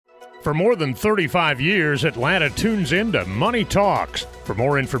For more than 35 years, Atlanta tunes into Money Talks. For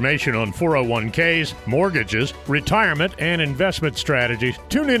more information on 401ks, mortgages, retirement, and investment strategies,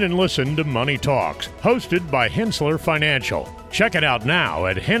 tune in and listen to Money Talks, hosted by Hensler Financial. Check it out now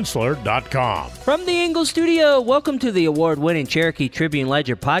at hensler.com. From the Ingle Studio, welcome to the award-winning Cherokee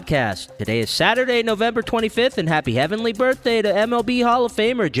Tribune-Ledger podcast. Today is Saturday, November 25th, and happy heavenly birthday to MLB Hall of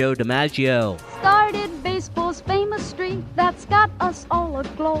Famer Joe DiMaggio. Started baseball's famous streak that's got us all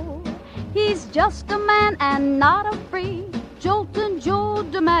aglow. He's just a man and not a freak, Joltin' Joe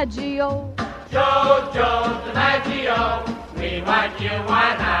DiMaggio. Joe DiMaggio, we want you on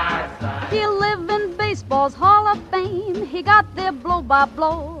our side. He'll live in baseball's Hall of Fame. He got there blow by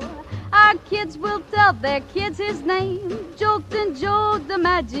blow. Our kids will tell their kids his name, Joltin' Joe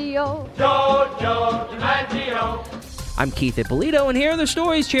DiMaggio. Joe DiMaggio. I'm Keith Ippolito, and here are the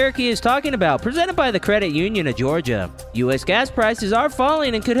stories Cherokee is talking about, presented by the Credit Union of Georgia. U.S. gas prices are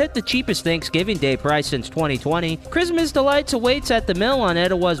falling and could hit the cheapest Thanksgiving Day price since 2020. Christmas delights awaits at the mill on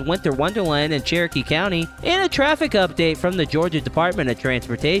Etowah's Winter Wonderland in Cherokee County, and a traffic update from the Georgia Department of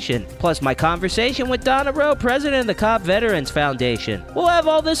Transportation. Plus my conversation with Donna Rowe, president of the Cobb Veterans Foundation. We'll have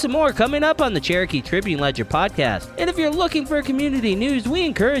all this and more coming up on the Cherokee Tribune-Ledger podcast. And if you're looking for community news, we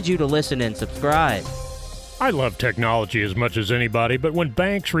encourage you to listen and subscribe. I love technology as much as anybody, but when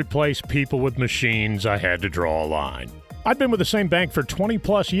banks replace people with machines, I had to draw a line. I've been with the same bank for 20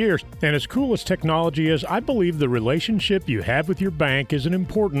 plus years, and as cool as technology is, I believe the relationship you have with your bank is an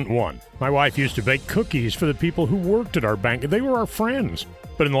important one. My wife used to bake cookies for the people who worked at our bank. They were our friends.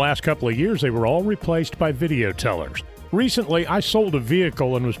 But in the last couple of years, they were all replaced by video tellers. Recently, I sold a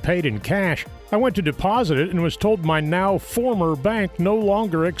vehicle and was paid in cash. I went to deposit it and was told my now former bank no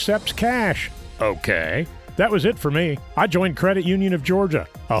longer accepts cash. Okay. That was it for me. I joined Credit Union of Georgia,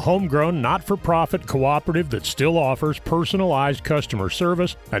 a homegrown, not-for-profit cooperative that still offers personalized customer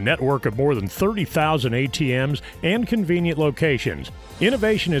service, a network of more than 30,000 ATMs, and convenient locations.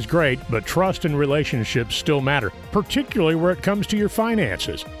 Innovation is great, but trust and relationships still matter, particularly where it comes to your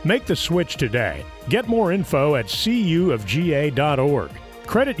finances. Make the switch today. Get more info at cuofga.org.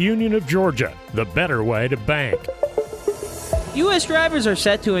 Credit Union of Georgia, the better way to bank. U.S. drivers are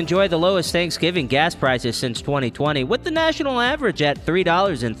set to enjoy the lowest Thanksgiving gas prices since 2020, with the national average at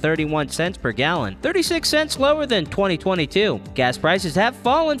 $3.31 per gallon, 36 cents lower than 2022. Gas prices have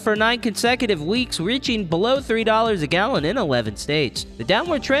fallen for 9 consecutive weeks, reaching below $3 a gallon in 11 states. The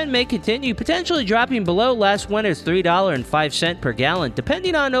downward trend may continue, potentially dropping below last winter's $3.05 per gallon,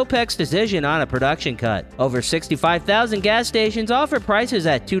 depending on OPEC's decision on a production cut. Over 65,000 gas stations offer prices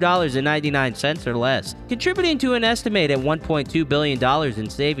at $2.99 or less, contributing to an estimated $1.2 billion in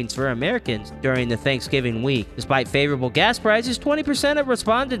savings for Americans during the Thanksgiving week. Despite favorable gas prices, 20% of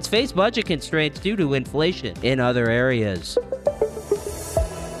respondents face budget constraints due to inflation in other areas.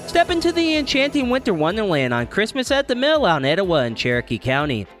 Step into the enchanting Winter Wonderland on Christmas at the Mill out in Etowah in Cherokee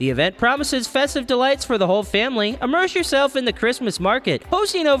County. The event promises festive delights for the whole family. Immerse yourself in the Christmas market,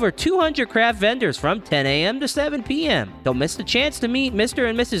 hosting over 200 craft vendors from 10 a.m. to 7 p.m. Don't miss the chance to meet Mr.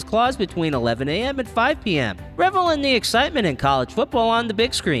 and Mrs. Claus between 11 a.m. and 5 p.m. Revel in the excitement in college football on the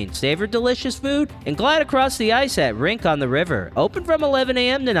big screen, savor delicious food, and glide across the ice at Rink on the River. Open from 11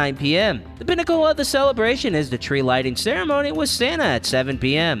 a.m. to 9 p.m. The pinnacle of the celebration is the tree lighting ceremony with Santa at 7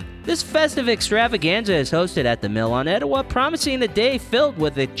 p.m. This festive extravaganza is hosted at the Mill on Etowah, promising a day filled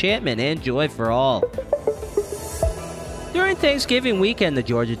with enchantment and joy for all. During Thanksgiving weekend, the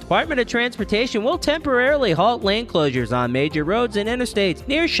Georgia Department of Transportation will temporarily halt lane closures on major roads and interstates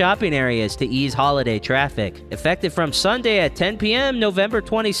near shopping areas to ease holiday traffic. Effective from Sunday at 10 p.m. November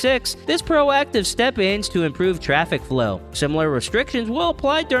 26, this proactive step aims to improve traffic flow. Similar restrictions will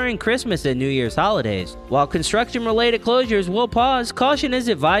apply during Christmas and New Year's holidays. While construction-related closures will pause, caution is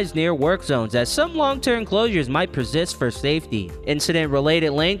advised near work zones as some long-term closures might persist for safety.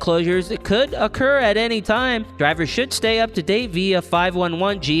 Incident-related lane closures could occur at any time. Drivers should stay up to date via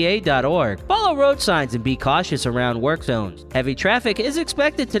 511ga.org. Follow road signs and be cautious around work zones. Heavy traffic is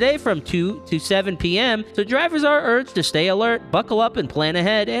expected today from 2 to 7 p.m., so drivers are urged to stay alert, buckle up and plan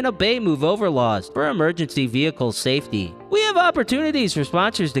ahead, and obey move-over laws for emergency vehicle safety. We have opportunities for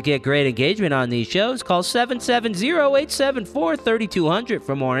sponsors to get great engagement on these shows. Call 770-874-3200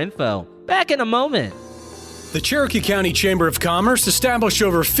 for more info. Back in a moment. The Cherokee County Chamber of Commerce, established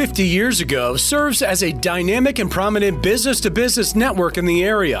over 50 years ago, serves as a dynamic and prominent business-to-business network in the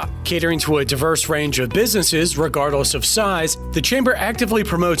area. Catering to a diverse range of businesses, regardless of size, the Chamber actively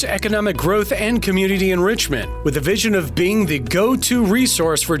promotes economic growth and community enrichment. With a vision of being the go-to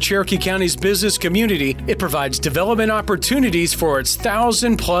resource for Cherokee County's business community, it provides development opportunities for its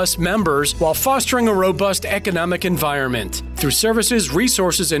 1,000-plus members while fostering a robust economic environment. Through services,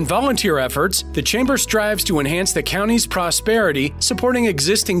 resources, and volunteer efforts, the Chamber strives to enhance the county's prosperity, supporting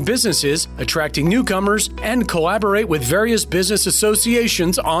existing businesses, attracting newcomers, and collaborate with various business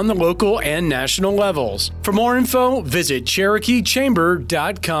associations on the local and national levels. For more info, visit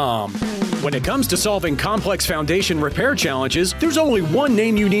CherokeeChamber.com. When it comes to solving complex foundation repair challenges, there's only one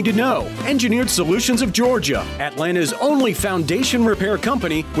name you need to know: Engineered Solutions of Georgia, Atlanta's only foundation repair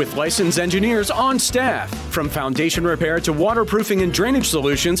company with licensed engineers on staff. From foundation repair to waterproofing and drainage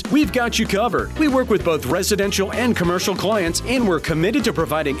solutions, we've got you covered. We work with both residential and commercial clients, and we're committed to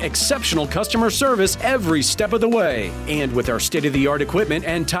providing exceptional customer service every step of the way. And with our state-of-the-art equipment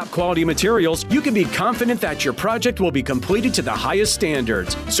and top-quality materials, you can be confident that your project will be completed to the highest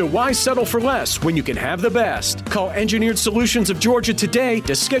standards. So why settle for less when you can have the best? Call Engineered Solutions of Georgia today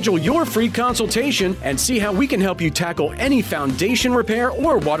to schedule your free consultation and see how we can help you tackle any foundation repair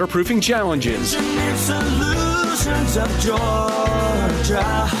or waterproofing challenges. Engineered Solutions of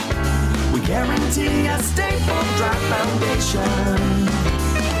Georgia. We guarantee a stable, dry foundation.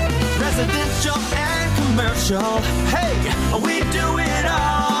 Residential and commercial. Hey, we do it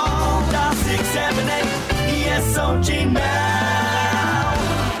all. Dial 678 ESOG now.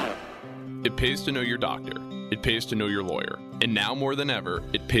 It pays to know your doctor. It pays to know your lawyer. And now more than ever,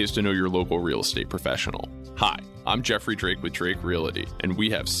 it pays to know your local real estate professional. Hi, I'm Jeffrey Drake with Drake Realty, and we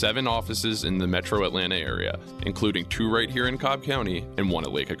have 7 offices in the metro Atlanta area, including 2 right here in Cobb County and 1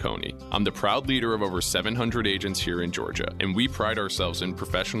 at Lake Oconee. I'm the proud leader of over 700 agents here in Georgia, and we pride ourselves in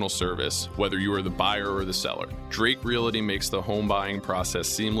professional service, whether you are the buyer or the seller. Drake Realty makes the home buying process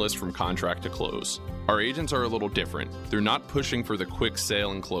seamless from contract to close. Our agents are a little different. They're not pushing for the quick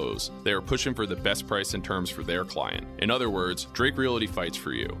sale and close. They are pushing for the best price and terms for their client. In other words, Drake Realty fights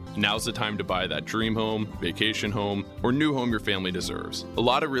for you. Now's the time to buy that dream home, vacation home, or new home your family deserves. A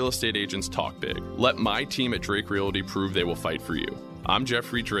lot of real estate agents talk big. Let my team at Drake Realty prove they will fight for you. I'm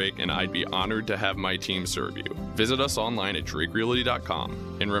Jeffrey Drake, and I'd be honored to have my team serve you. Visit us online at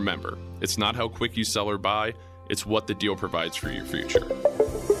DrakeRealty.com. And remember, it's not how quick you sell or buy, it's what the deal provides for your future.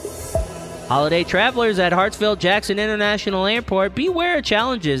 Holiday travelers at Hartsfield-Jackson International Airport, beware of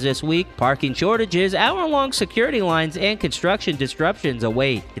challenges this week. Parking shortages, hour-long security lines, and construction disruptions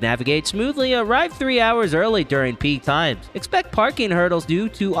await. To navigate smoothly, arrive 3 hours early during peak times. Expect parking hurdles due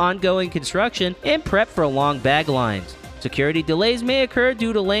to ongoing construction, and prep for long bag lines. Security delays may occur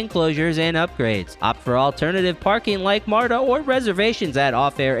due to lane closures and upgrades. Opt for alternative parking like MARTA or reservations at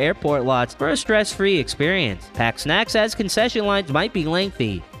off-air airport lots for a stress-free experience. Pack snacks as concession lines might be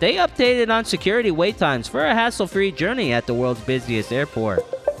lengthy. Stay updated on security wait times for a hassle-free journey at the world's busiest airport.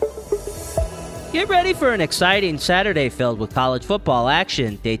 Get ready for an exciting Saturday filled with college football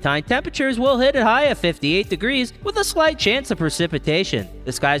action. Daytime temperatures will hit a high of 58 degrees with a slight chance of precipitation.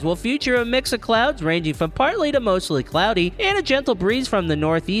 The skies will feature a mix of clouds ranging from partly to mostly cloudy and a gentle breeze from the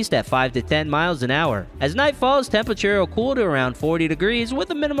northeast at 5 to 10 miles an hour. As night falls, temperature will cool to around 40 degrees with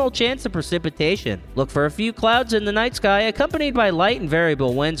a minimal chance of precipitation. Look for a few clouds in the night sky accompanied by light and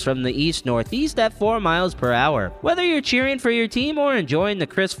variable winds from the east-northeast at 4 miles per hour. Whether you're cheering for your team or enjoying the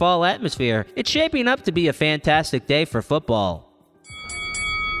crisp fall atmosphere, it's shaping up to be a fantastic day for football.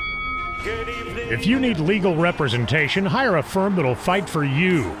 If you need legal representation, hire a firm that'll fight for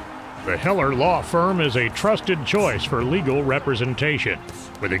you. The Heller Law Firm is a trusted choice for legal representation.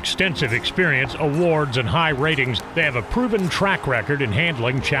 With extensive experience, awards, and high ratings, they have a proven track record in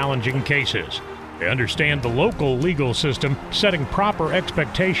handling challenging cases. They understand the local legal system, setting proper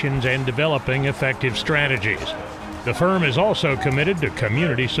expectations and developing effective strategies. The firm is also committed to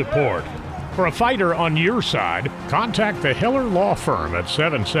community support. For a fighter on your side, contact the Heller Law Firm at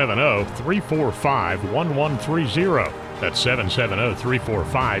 770-345-1130. That's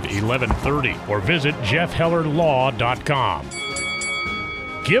 770-345-1130. Or visit jeffhellerlaw.com.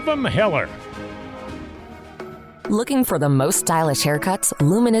 Give 'em Heller. Looking for the most stylish haircuts,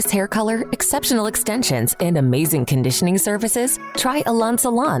 luminous hair color, exceptional extensions, and amazing conditioning services? Try Alon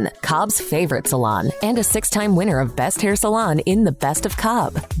Salon, Cobb's favorite salon, and a 6-time winner of Best Hair Salon in the Best of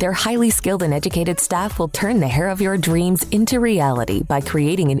Cobb. Their highly skilled and educated staff will turn the hair of your dreams into reality by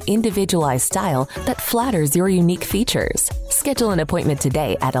creating an individualized style that flatters your unique features. Schedule an appointment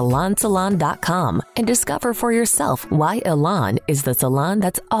today at alonsalon.com and discover for yourself why Alon is the salon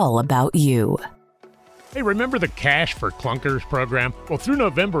that's all about you. Hey, remember the Cash for Clunkers program? Well, through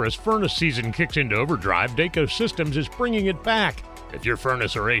November, as furnace season kicks into overdrive, Dayco Systems is bringing it back. If your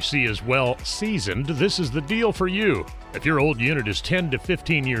furnace or AC is well seasoned, this is the deal for you. If your old unit is 10 to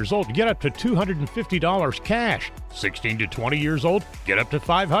 15 years old, get up to $250 cash. 16 to 20 years old, get up to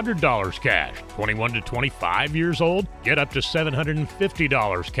 $500 cash. 21 to 25 years old, get up to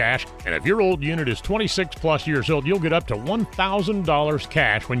 $750 cash. And if your old unit is 26 plus years old, you'll get up to $1,000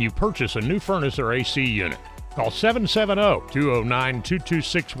 cash when you purchase a new furnace or AC unit. Call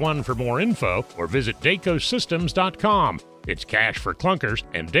 770-209-2261 for more info or visit DaycoSystems.com. It's cash for clunkers,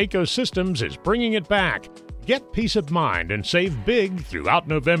 and Dayco Systems is bringing it back. Get peace of mind and save big throughout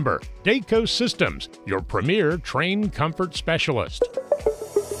November. Dayco Systems, your premier train comfort specialist.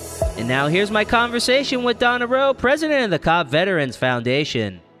 And now here's my conversation with Donna Rowe, president of the Cobb Veterans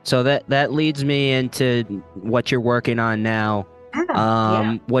Foundation. So that leads me into what you're working on now,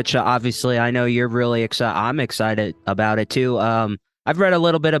 which obviously I know you're really excited. I'm excited about it too. I've read a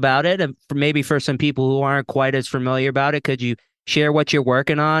little bit about it, and maybe for some people who aren't quite as familiar about it, could you share what you're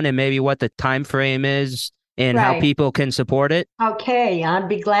working on and maybe what the time frame is and how people can support it? Okay, I'd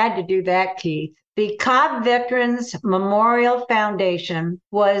be glad to do that, Keith. The Cobb Veterans Memorial Foundation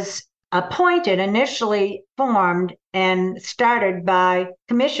was initially formed and started by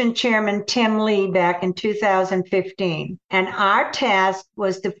Commission Chairman Tim Lee back in 2015. And our task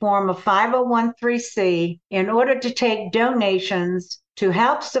was to form a 501(c) in order to take donations to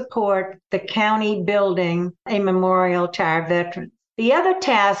help support the county building a memorial to our veterans. The other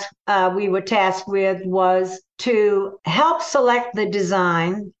task we were tasked with was to help select the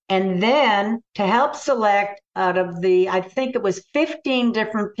design and then to help select out of the, I think it was 15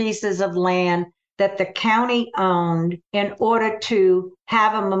 different pieces of land that the county owned in order to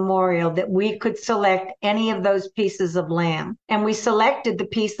have a memorial, that we could select any of those pieces of land. And we selected the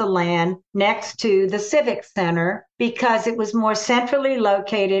piece of land next to the Civic Center because it was more centrally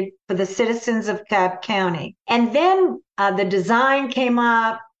located for the citizens of Cobb County. And then the design came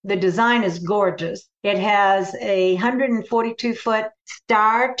up. The design is gorgeous. It has a 142-foot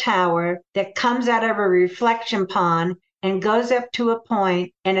star tower that comes out of a reflection pond and goes up to a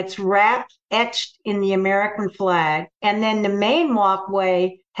point, and it's etched in the American flag. And then the main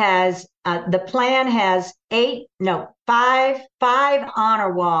walkway has, the plan has five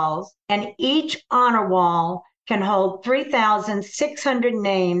honor walls, and each honor wall can hold 3,600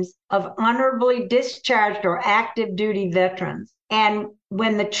 names of honorably discharged or active duty veterans. And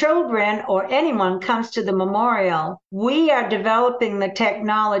when the children or anyone comes to the memorial, we are developing the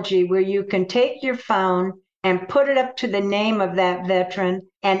technology where you can take your phone and put it up to the name of that veteran,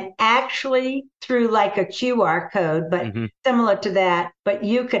 and actually through like a QR code, but similar to that, but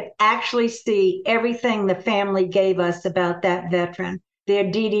you could actually see everything the family gave us about that veteran, their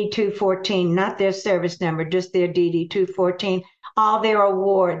DD-214, not their service number, just their DD-214, all their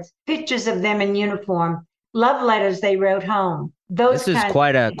awards, pictures of them in uniform, love letters they wrote home. This is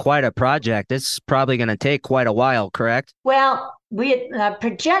quite a project. This is probably going to take quite a while, correct? Well, we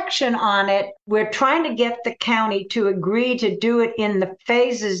projection on it, we're trying to get the county to agree to do it in the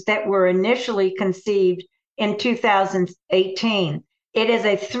phases that were initially conceived in 2018. It is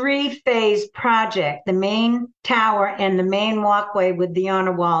a 3-phase project, the main tower and the main walkway with the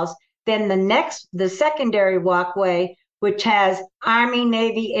honor walls. Then the secondary walkway, which has Army,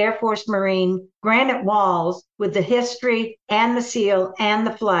 Navy, Air Force, Marine, granite walls with the history and the seal and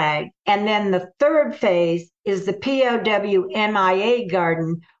the flag. And then the third phase is the POW MIA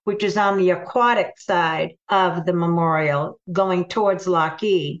garden, which is on the aquatic side of the memorial going towards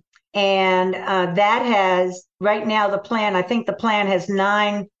Lockheed. And that has, right now the plan, I think the plan has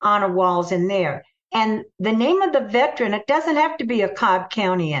 9 honor walls in there. And the name of the veteran, it doesn't have to be a Cobb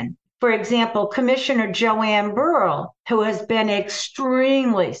Countyan. For example, Commissioner Joanne Burrell, who has been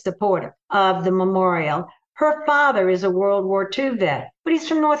extremely supportive of the memorial. Her father is a World War II vet, but he's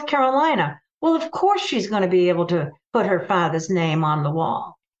from North Carolina. Well, of course she's going to be able to put her father's name on the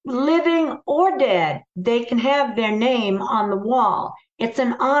wall. Living or dead, they can have their name on the wall. It's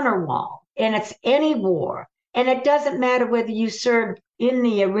an honor wall, and it's any war. And it doesn't matter whether you served in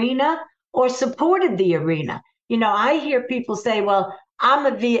the arena or supported the arena. You know, I hear people say, well, I'm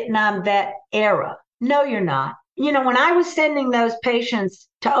a Vietnam vet era. No, you're not. You know, when I was sending those patients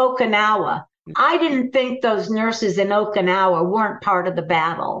to Okinawa, I didn't think those nurses in Okinawa weren't part of the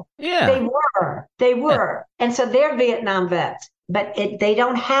battle. Yeah. They were. And so they're Vietnam vets. But they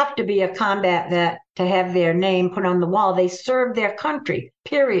don't have to be a combat vet to have their name put on the wall. They serve their country,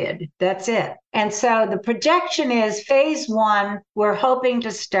 period. That's it. And so the projection is phase 1, we're hoping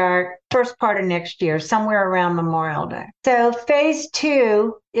to start first part of next year, somewhere around Memorial Day. So phase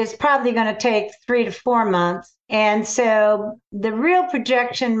 2 is probably going to take 3 to 4 months. And so the real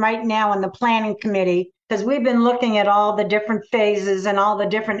projection right now in the planning committee, because we've been looking at all the different phases and all the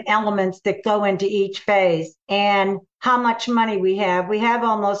different elements that go into each phase and how much money we have. We have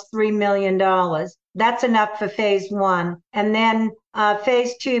almost $3 million. That's enough for phase one. And then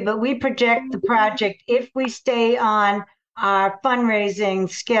phase two, but we project the project, if we stay on our fundraising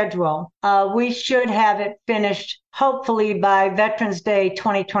schedule, we should have it finished hopefully by Veterans Day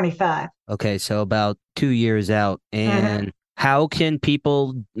 2025. Okay, so about 2 years out. And how can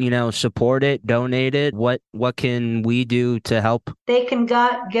people, support it, donate it? What can we do to help? They can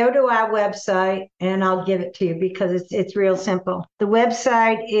go to our website, and I'll give it to you because it's real simple. The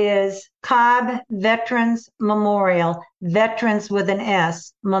website is Cobb Veterans Memorial, veterans with an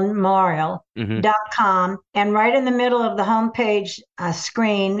S, memorial.com. And right in the middle of the homepage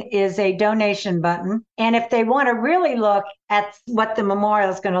screen is a donation button. And if they want to really look at what the memorial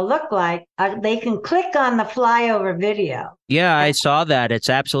is going to look like, they can click on the flyover video. Yeah, I saw that. It's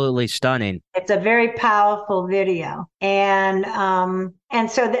absolutely stunning. It's a very powerful video. And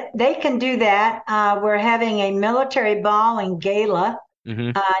so they can do that. We're having a military ball and gala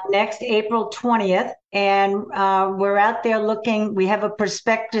next April 20th. And we're out there looking. We have a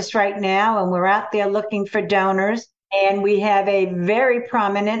prospectus right now, and we're out there looking for donors. And we have a very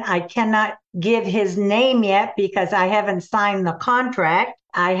prominent, I cannot give his name yet because I haven't signed the contract.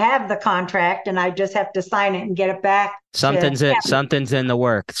 I have the contract and I just have to sign it and get it back. Something's in the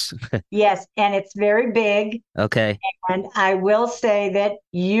works. Yes, and it's very big. Okay. And I will say that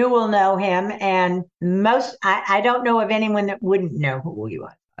you will know him, and I don't know of anyone that wouldn't know who he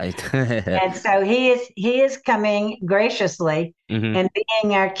was. And so he is coming graciously and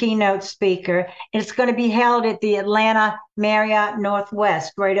being our keynote speaker. It's going to be held at the Atlanta Marriott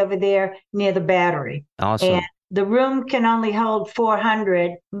Northwest, right over there near the Battery. Awesome. And the room can only hold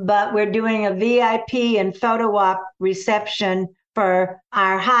 400, but we're doing a VIP and photo op reception for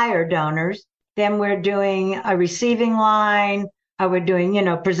our higher donors. Then we're doing a receiving line. We're doing,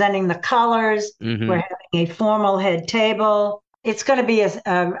 presenting the colors. We're having a formal head table. It's going to be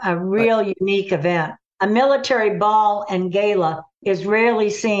a real unique event. A military ball and gala is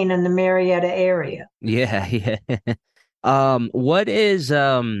rarely seen in the Marietta area. Yeah. What is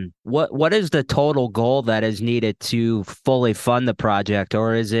the total goal that is needed to fully fund the project,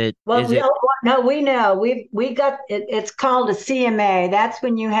 or is it? Well, no, we know we got it. It's called a CMA. That's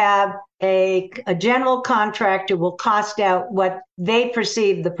when you have a general contractor will cost out what they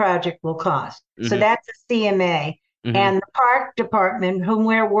perceive the project will cost. So that's a CMA. And the park department, whom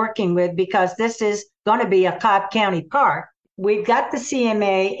we're working with, because this is going to be a Cobb County park, we've got the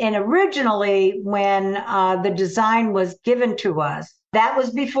CMA. And originally, when the design was given to us, that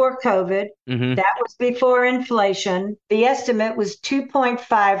was before COVID. That was before inflation. The estimate was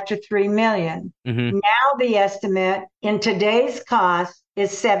 2.5 to 3 million. Now the estimate in today's cost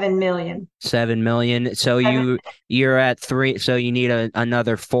is 7 million. 7 million. So you're at 3. So you need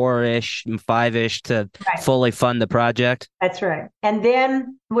another 4-ish, 5-ish to fully fund the project. That's right. And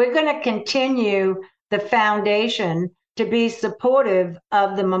then we're going to continue the foundation to be supportive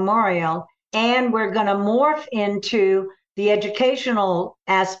of the memorial, and we're going to morph into the educational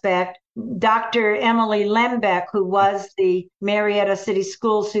aspect. Dr. Emily Lembeck, who was the Marietta City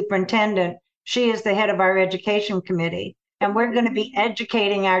School Superintendent, she is the head of our education committee. And we're going to be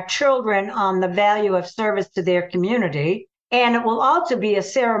educating our children on the value of service to their community. And it will also be a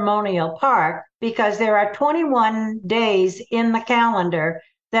ceremonial park because there are 21 days in the calendar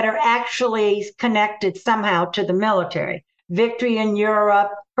that are actually connected somehow to the military. Victory in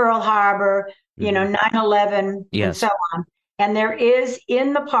Europe, Pearl Harbor, 9/11, and so on. And there is,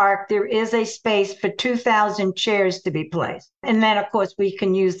 in the park, there is a space for 2,000 chairs to be placed. And then, of course, we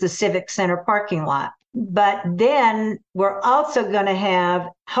can use the Civic Center parking lot. But then we're also going to have,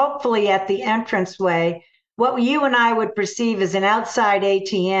 hopefully at the entranceway, what you and I would perceive as an outside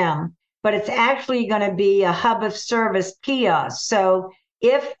ATM, but it's actually going to be a hub of service kiosk. So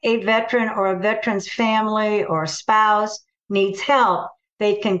if a veteran or a veteran's family or spouse needs help,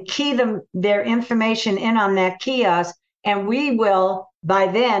 they can key their information in on that kiosk, and we will by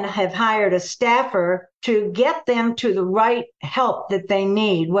then have hired a staffer to get them to the right help that they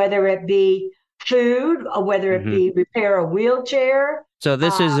need, whether it be food or whether it be repair a wheelchair. So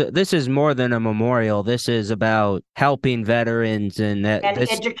this is more than a memorial. This is about helping veterans and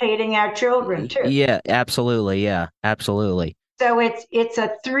educating our children too. Yeah, absolutely. Yeah, absolutely. So it's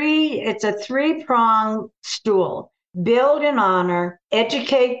a three-pronged stool: build and honor,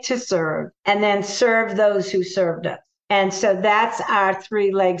 educate to serve, and then serve those who served us. And so that's our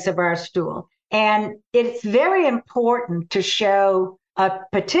 3 legs of our stool. And it's very important to show,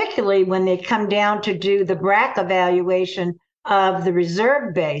 particularly when they come down to do the BRAC evaluation of the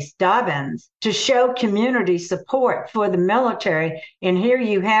reserve base, Dobbins, to show community support for the military. And here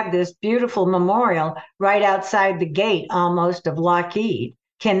you have this beautiful memorial right outside the gate almost of Lockheed.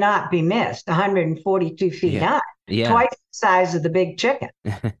 Cannot be missed, 142 feet high. Yeah. Twice the size of the Big Chicken.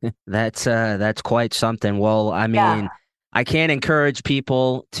 That's quite something. Well, I mean, I can't encourage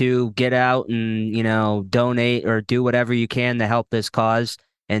people to get out and, donate or do whatever you can to help this cause.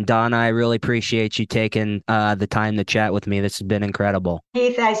 And Donna, I really appreciate you taking the time to chat with me. This has been incredible.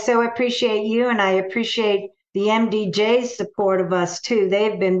 Keith, I so appreciate you, and I appreciate the MDJ's support of us too.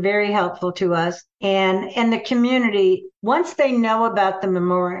 They've been very helpful to us, and the community. Once they know about the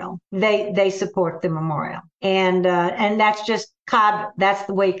memorial, they support the memorial, and that's just Cobb. That's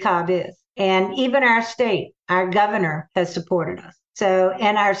the way Cobb is, and even our state, our governor has supported us. So,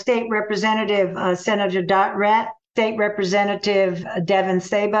 and our state representative, Senator Dot Rett, State Representative Devin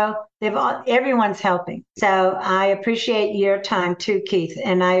Sabo, everyone's helping. So I appreciate your time too, Keith,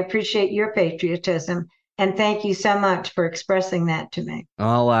 and I appreciate your patriotism. And thank you so much for expressing that to me.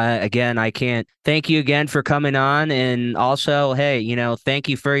 Well, again, I can't thank you again for coming on. And also, hey, thank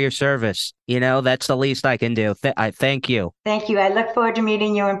you for your service. That's the least I can do. I thank you. Thank you. I look forward to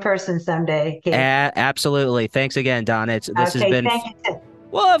meeting you in person someday. Absolutely. Thanks again, Donna. This has been. Thank you too.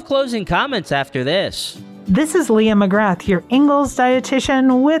 We'll have closing comments after this. This is Leah McGrath, your Ingalls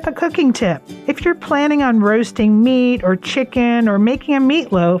dietitian, with a cooking tip. If you're planning on roasting meat or chicken or making a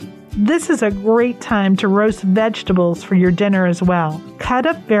meatloaf, this is a great time to roast vegetables for your dinner as well. Cut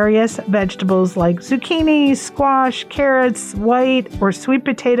up various vegetables like zucchini, squash, carrots, white or sweet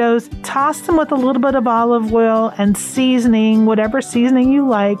potatoes. Toss them with a little bit of olive oil and seasoning, whatever seasoning you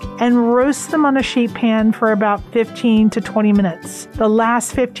like, and roast them on a sheet pan for about 15 to 20 minutes. The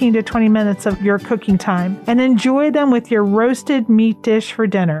last 15 to 20 minutes of your cooking time, and enjoy them with your roasted meat dish for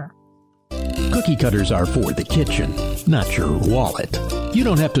dinner. Cookie cutters are for the kitchen, not your wallet. You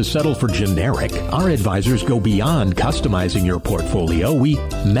don't have to settle for generic. Our advisors go beyond customizing your portfolio. We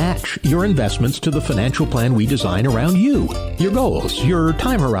match your investments to the financial plan we design around you, your goals, your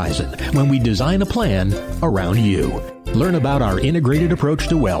time horizon, when we design a plan around you. Learn about our integrated approach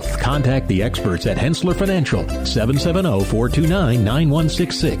to wealth. Contact the experts at Hensler Financial,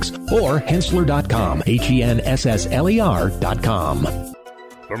 770-429-9166, or Hensler.com, HENSSLER.com.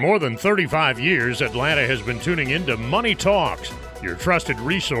 For more than 35 years, Atlanta has been tuning into Money Talks, your trusted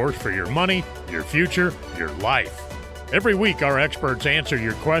resource for your money, your future, your life. Every week, our experts answer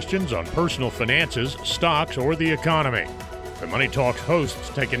your questions on personal finances, stocks, or the economy. The Money Talks hosts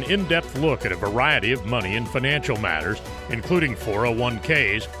take an in-depth look at a variety of money and financial matters, including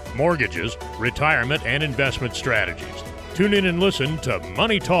 401ks, mortgages, retirement, and investment strategies. Tune in and listen to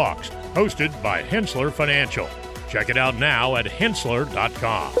Money Talks, hosted by Hensler Financial. Check it out now at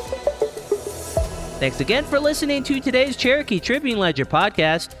Hensler.com. Thanks again for listening to today's Cherokee Tribune Ledger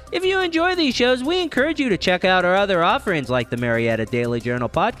podcast. If you enjoy these shows, we encourage you to check out our other offerings like the Marietta Daily Journal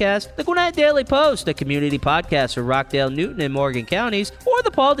podcast, the Gwinnett Daily Post, a community podcast for Rockdale, Newton, and Morgan counties, or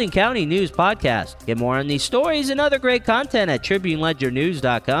the Paulding County News podcast. Get more on these stories and other great content at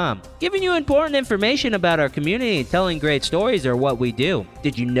TribuneLedgerNews.com. Giving you important information about our community and telling great stories are what we do.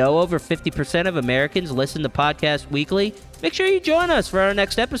 Did you know over 50% of Americans listen to podcasts weekly? Make sure you join us for our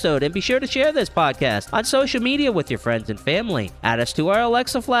next episode, and be sure to share this podcast on social media with your friends and family. Add us to our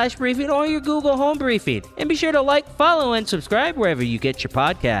Alexa Flash Briefing or your Google Home Briefing, and be sure to like, follow, and subscribe wherever you get your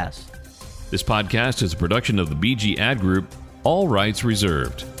podcasts. This podcast is a production of the BG Ad Group, all rights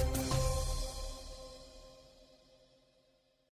reserved.